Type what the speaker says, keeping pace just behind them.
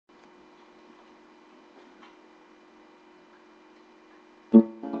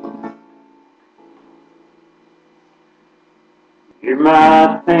You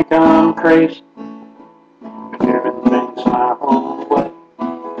might think I'm crazy, but everything's my own way.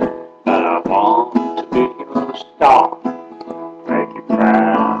 But I want to be a star, make you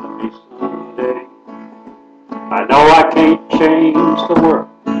proud of me someday. I know I can't change the world,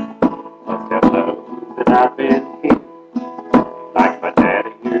 but they'll know that I've been here. Like my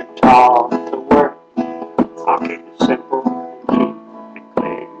daddy who taught the work, I'll keep it simple and keep it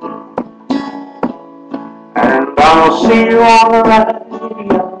clear. And I'll see you on the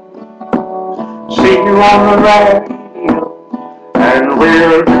radio, see you on the radio, and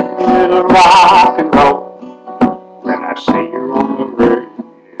we'll do a little rock and roll when I see you on the radio.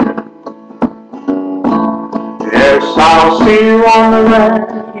 Yes, I'll see you on the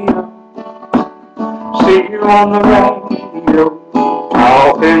radio, see you on the radio,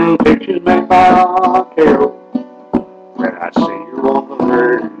 talking pictures made by RKO when I see you on the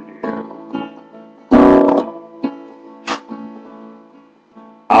radio.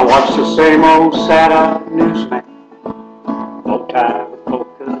 I watch the same old sad-eyed newsman, bow tie with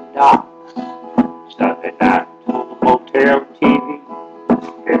polka dots, Sunday night on the motel TV,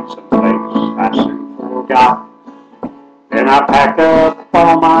 in some place I soon forgot. Then I pack up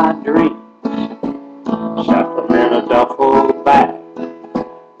all my dreams, stuff them in a duffel bag,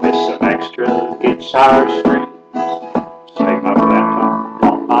 with some extra guitar strings, slay my phantom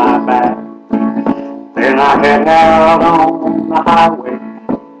on my back. Then I head out on the highway,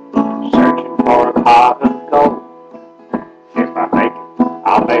 searching for a pot of gold. If I make it,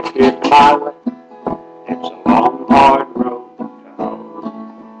 I'll make it my way. It's a long, hard road to hoe.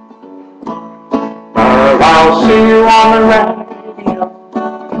 But I'll see you on the radio,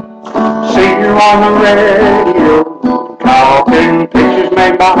 see you on the radio, talking pictures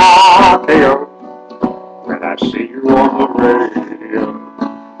made by RKO when I see you on the radio.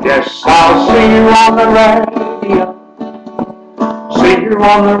 Yes, I'll see you on the radio, see you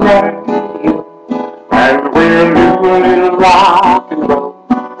on the radio, and we'll do a little rock and roll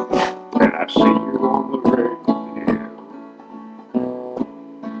when I see you on the radio.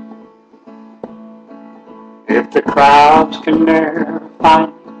 If the crowds can never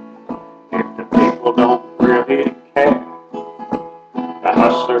find me, if the people don't really care, the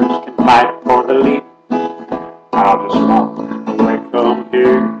hustlers can fight for the lead, I'll just walk away from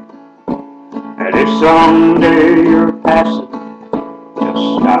here. And if someday you're passing, just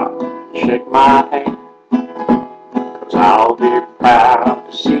stop and shake my hand, 'cause I'll be proud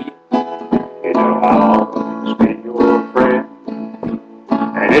to see you. You know I'll always be your friend.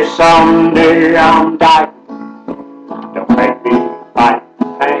 And if someday I'm dying, don't make me fight the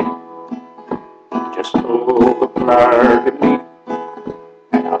pain. Just pull the plug at me,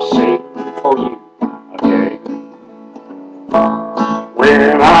 and I'll sing for you again.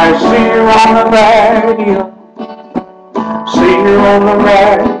 When I see you on the radio, see you on the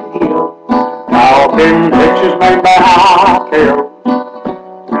radio, talking pictures made by RKO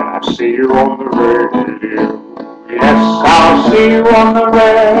when I see you on the radio. Yes, I'll see you on the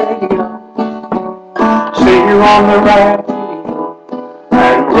radio, see you on the radio,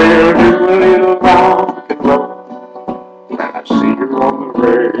 and we'll do a little rock and roll when I see you on the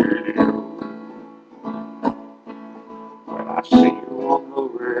radio. When I see you on the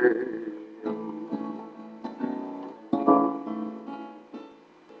radio.